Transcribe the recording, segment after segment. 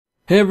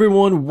Hey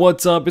everyone,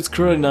 what's up? It's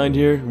KraDeNine's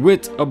here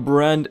with a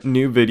brand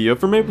new video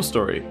for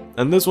MapleStory,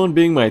 and this one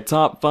being my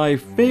top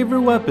 5 favorite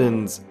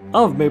weapons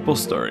of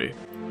MapleStory.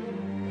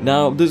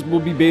 Now, this will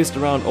be based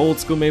around old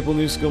school Maple,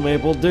 new school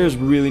Maple. There's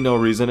really no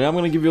reason, and I'm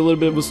going to give you a little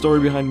bit of a story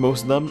behind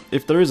most of them,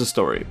 if there is a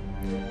story.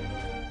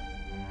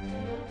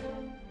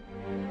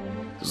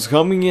 So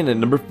coming in at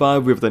number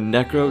 5, we have the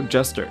Necro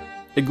Jester.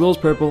 It glows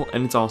purple,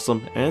 and it's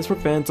awesome, and it's for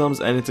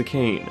phantoms, and it's a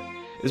cane.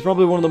 It's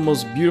probably one of the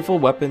most beautiful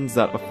weapons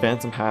that a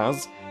phantom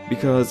has,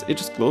 because it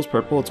just glows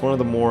purple. It's one of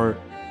the more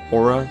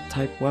aura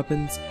type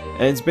weapons,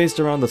 and it's based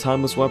around the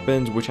timeless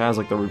weapons, which has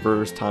like the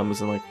reverse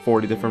timeless and like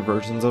 40 different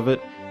versions of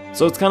it.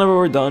 So it's kind of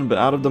overdone, but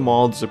out of them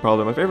all, this is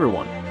probably my favorite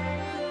one.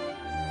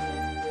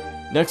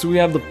 Next we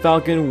have the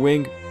Falcon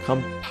Wing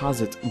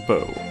Composite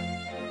Bow.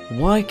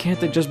 Why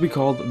can't it just be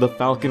called the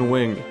Falcon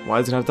Wing? Why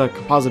does it have that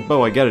composite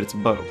bow? I get it, it's a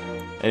bow.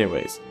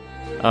 Anyways,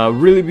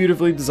 really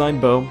beautifully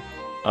designed bow,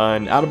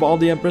 and out of all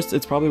the Empress,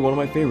 it's probably one of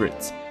my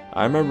favorites.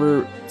 I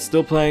remember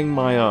still playing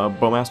my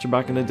Bowmaster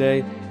back in the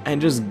day,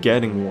 and just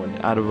getting one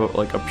out of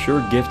like a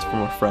pure gift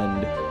from a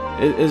friend.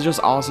 It's just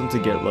awesome to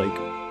get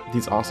like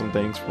these awesome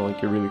things from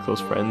like your really close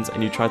friends,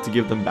 and you try to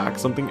give them back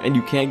something, and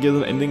you can't give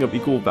them anything of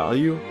equal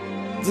value.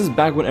 This is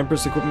back when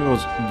Empress equipment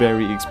was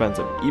very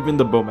expensive, even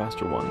the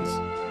Bowmaster ones.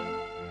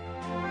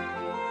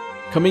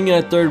 Coming in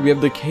at third, we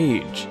have the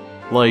Cage.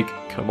 Like,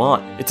 come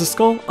on, it's a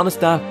skull on a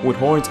staff with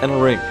horns and a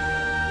ring.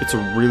 It's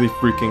really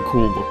freaking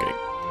cool looking.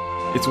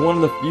 It's one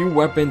of the few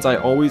weapons I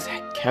always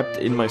kept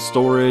in my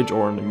storage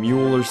or in a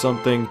mule or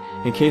something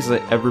in case I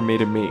ever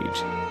made a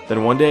mage.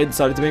 Then one day I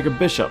decided to make a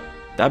bishop.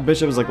 That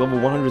bishop is like level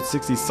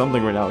 160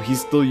 something right now. He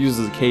still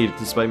uses a cage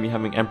despite me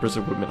having Empress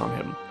equipment on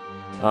him.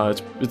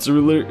 It's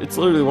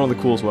literally one of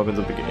the coolest weapons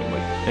of the game,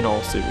 like in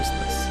all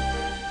seriousness.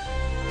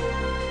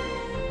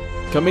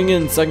 Coming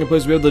in second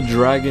place, we have the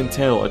Dragon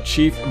Tail, a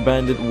chief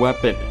bandit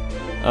weapon.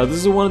 This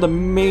is one of the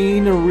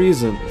main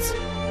reasons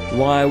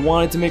why I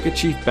wanted to make a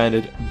chief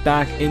bandit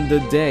back in the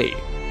day.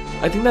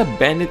 I think that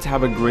bandits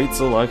have a great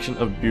selection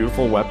of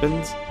beautiful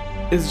weapons.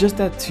 It's just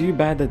that too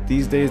bad that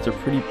these days they're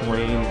pretty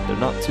plain, they're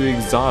not too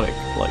exotic,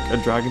 like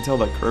a dragon tail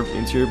that curved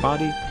into your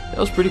body. That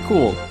was pretty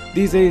cool.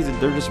 These days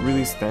they're just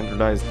really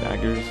standardized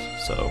daggers,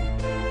 so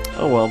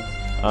oh well.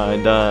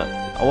 And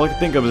all I can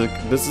think of is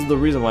like, this is the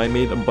reason why I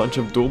made a bunch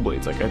of dual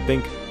blades. Like I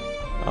think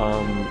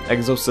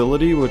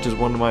Exocility, which is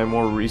one of my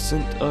more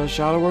recent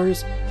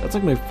Shadowers, that's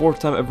like my 4th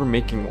time ever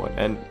making one,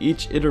 and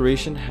each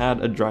iteration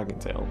had a dragon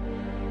tail.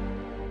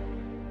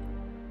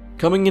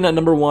 Coming in at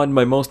number 1,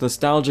 my most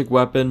nostalgic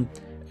weapon,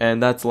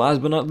 and that's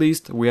last but not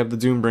least, we have the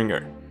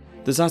Doombringer.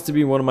 This has to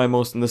be one of my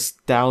most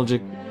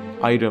nostalgic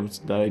items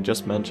that I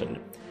just mentioned.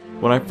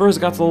 When I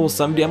first got to level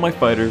 70 on my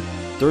fighter,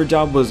 third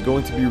job was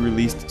going to be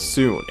released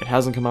soon. It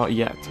hasn't come out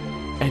yet.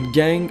 And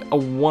getting a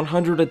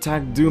 100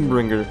 attack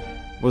Doombringer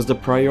was the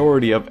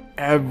priority of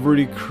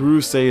every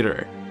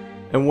Crusader.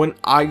 And when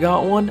I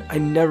got one, I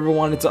never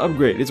wanted to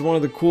upgrade. It's one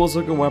of the coolest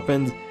looking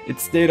weapons. It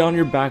stayed on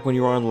your back when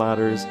you were on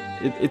ladders.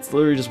 It's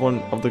literally just one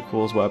of the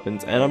coolest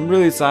weapons. And I'm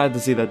really sad to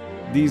see that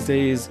these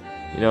days,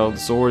 you know, the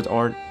swords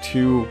aren't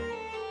too,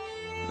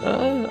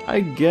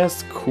 I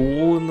guess,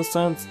 cool in the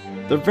sense.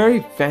 They're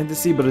very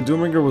fantasy, but a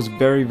Doombringer was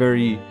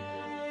very,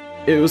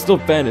 it was still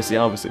fantasy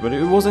obviously, but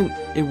it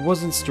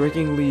wasn't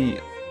strikingly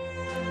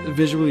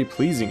visually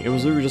pleasing. It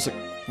was literally just like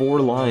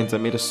 4 lines that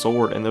made a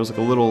sword, and there was like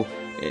a little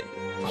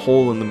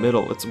hole in the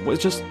middle.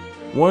 It's just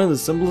one of the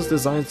simplest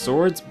designed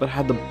swords, but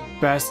had the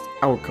best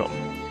outcome.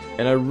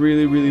 And I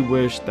really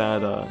wish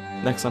that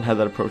Nexon had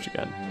that approach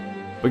again.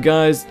 But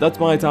guys, that's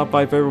my top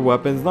 5 favorite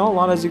weapons. Not a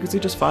lot, as you can see,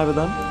 just 5 of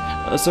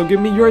them. So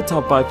give me your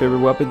top 5 favorite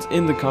weapons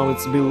in the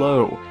comments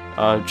below.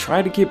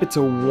 Try to keep it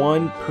to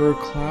 1 per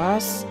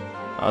class.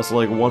 So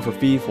like 1 for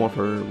thief, 1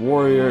 for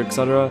warrior,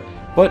 etc.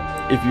 But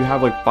if you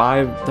have like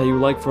 5 that you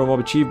like from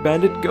a Chief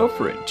Bandit, go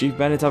for it. Chief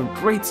Bandits have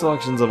great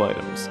selections of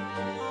items.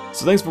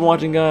 So thanks for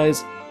watching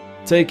guys,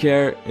 take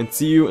care, and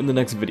see you in the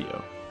next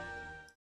video.